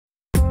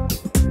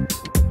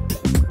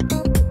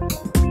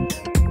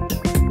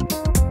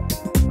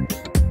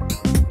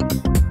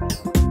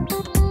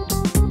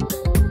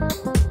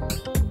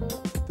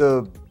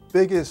The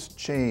biggest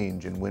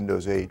change in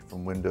Windows 8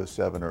 from Windows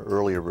 7 or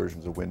earlier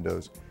versions of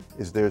Windows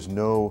is there's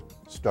no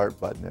start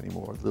button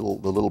anymore. The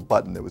little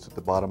button that was at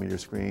the bottom of your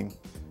screen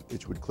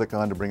that you would click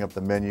on to bring up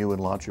the menu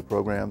and launch your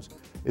programs,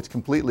 it's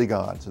completely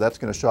gone. So that's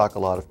going to shock a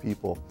lot of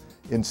people.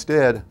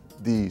 Instead,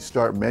 the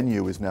start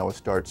menu is now a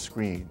start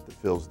screen that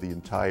fills the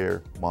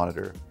entire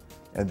monitor.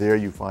 And there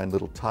you find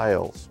little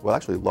tiles, well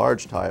actually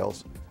large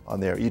tiles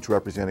on there, each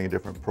representing a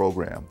different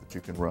program that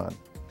you can run.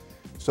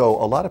 So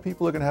a lot of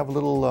people are going to have a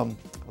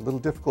little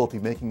difficulty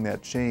making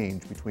that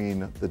change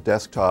between the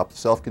desktop,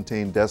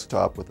 self-contained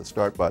desktop with the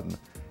start button,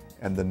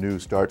 and the new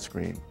start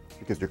screen,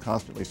 because you're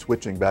constantly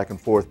switching back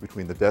and forth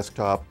between the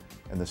desktop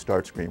and the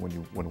start screen when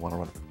you want to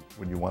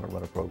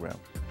run a program.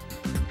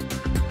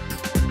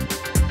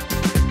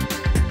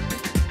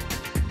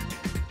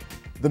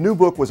 The new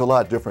book was a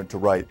lot different to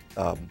write.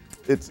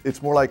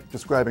 It's more like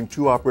describing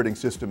two operating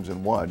systems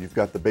in one. You've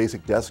got the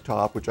basic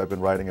desktop, which I've been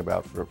writing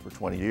about for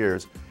 20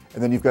 years,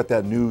 and then you've got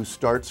that new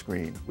start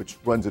screen, which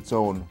runs its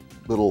own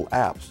little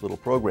apps, little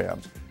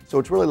programs. So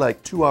it's really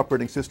like two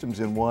operating systems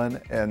in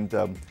one, and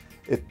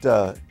it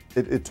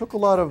took a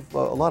lot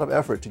of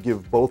effort to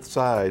give both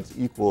sides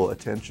equal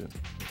attention.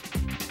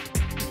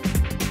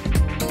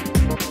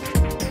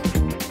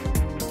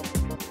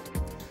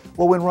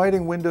 Well, when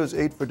writing Windows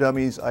 8 for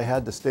Dummies, I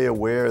had to stay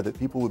aware that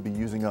people would be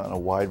using it on a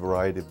wide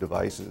variety of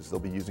devices. They'll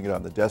be using it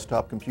on the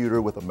desktop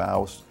computer with a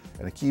mouse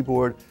and a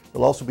keyboard.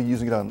 They'll also be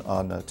using it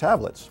on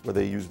tablets, where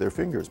they use their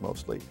fingers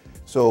mostly.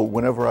 So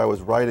whenever I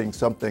was writing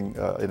something,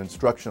 an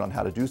instruction on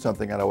how to do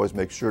something, I'd always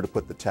make sure to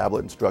put the tablet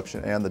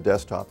instruction and the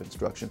desktop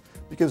instruction,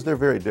 because they're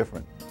very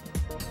different.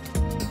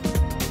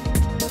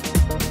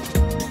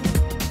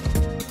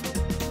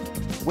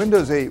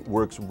 Windows 8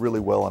 works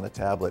really well on a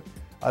tablet.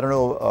 I don't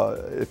know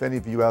if any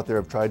of you out there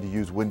have tried to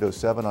use Windows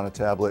 7 on a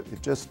tablet.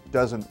 It just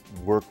doesn't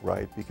work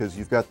right, because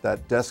you've got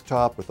that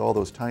desktop with all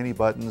those tiny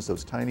buttons,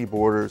 those tiny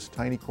borders,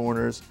 tiny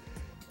corners,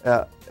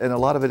 and a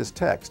lot of it is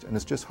text, and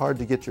it's just hard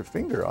to get your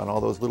finger on all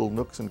those little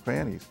nooks and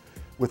crannies.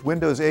 With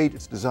Windows 8,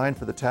 it's designed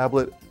for the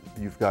tablet.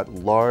 You've got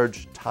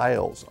large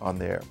tiles on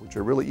there, which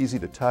are really easy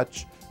to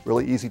touch,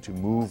 really easy to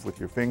move with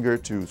your finger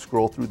to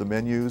scroll through the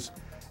menus.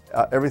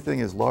 Everything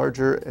is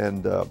larger,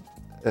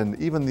 and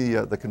even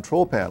the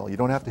control panel, you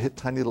don't have to hit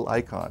tiny little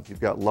icons. You've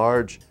got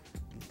large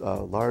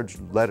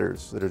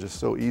letters that are just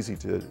so easy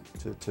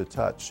to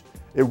touch.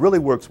 It really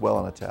works well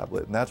on a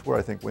tablet, and that's where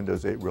I think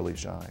Windows 8 really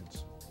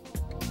shines.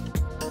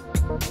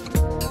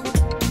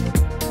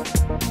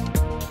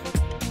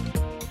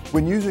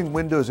 When using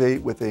Windows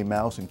 8 with a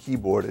mouse and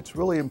keyboard, it's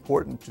really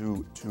important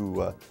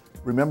to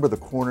remember the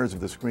corners of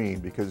the screen,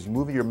 because you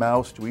move your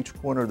mouse to each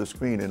corner of the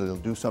screen and it'll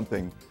do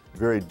something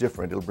very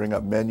different. It'll bring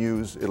up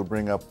menus, it'll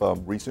bring up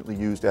recently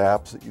used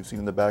apps that you've seen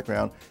in the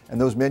background,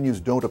 and those menus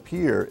don't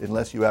appear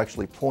unless you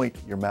actually point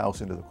your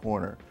mouse into the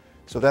corner.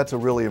 So that's a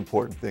really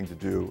important thing to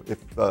do.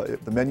 If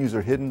the menus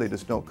are hidden, they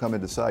just don't come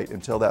into sight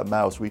until that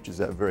mouse reaches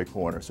that very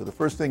corner. So the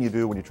first thing you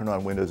do when you turn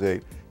on Windows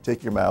 8,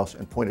 take your mouse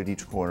and point at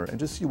each corner and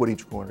just see what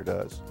each corner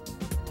does.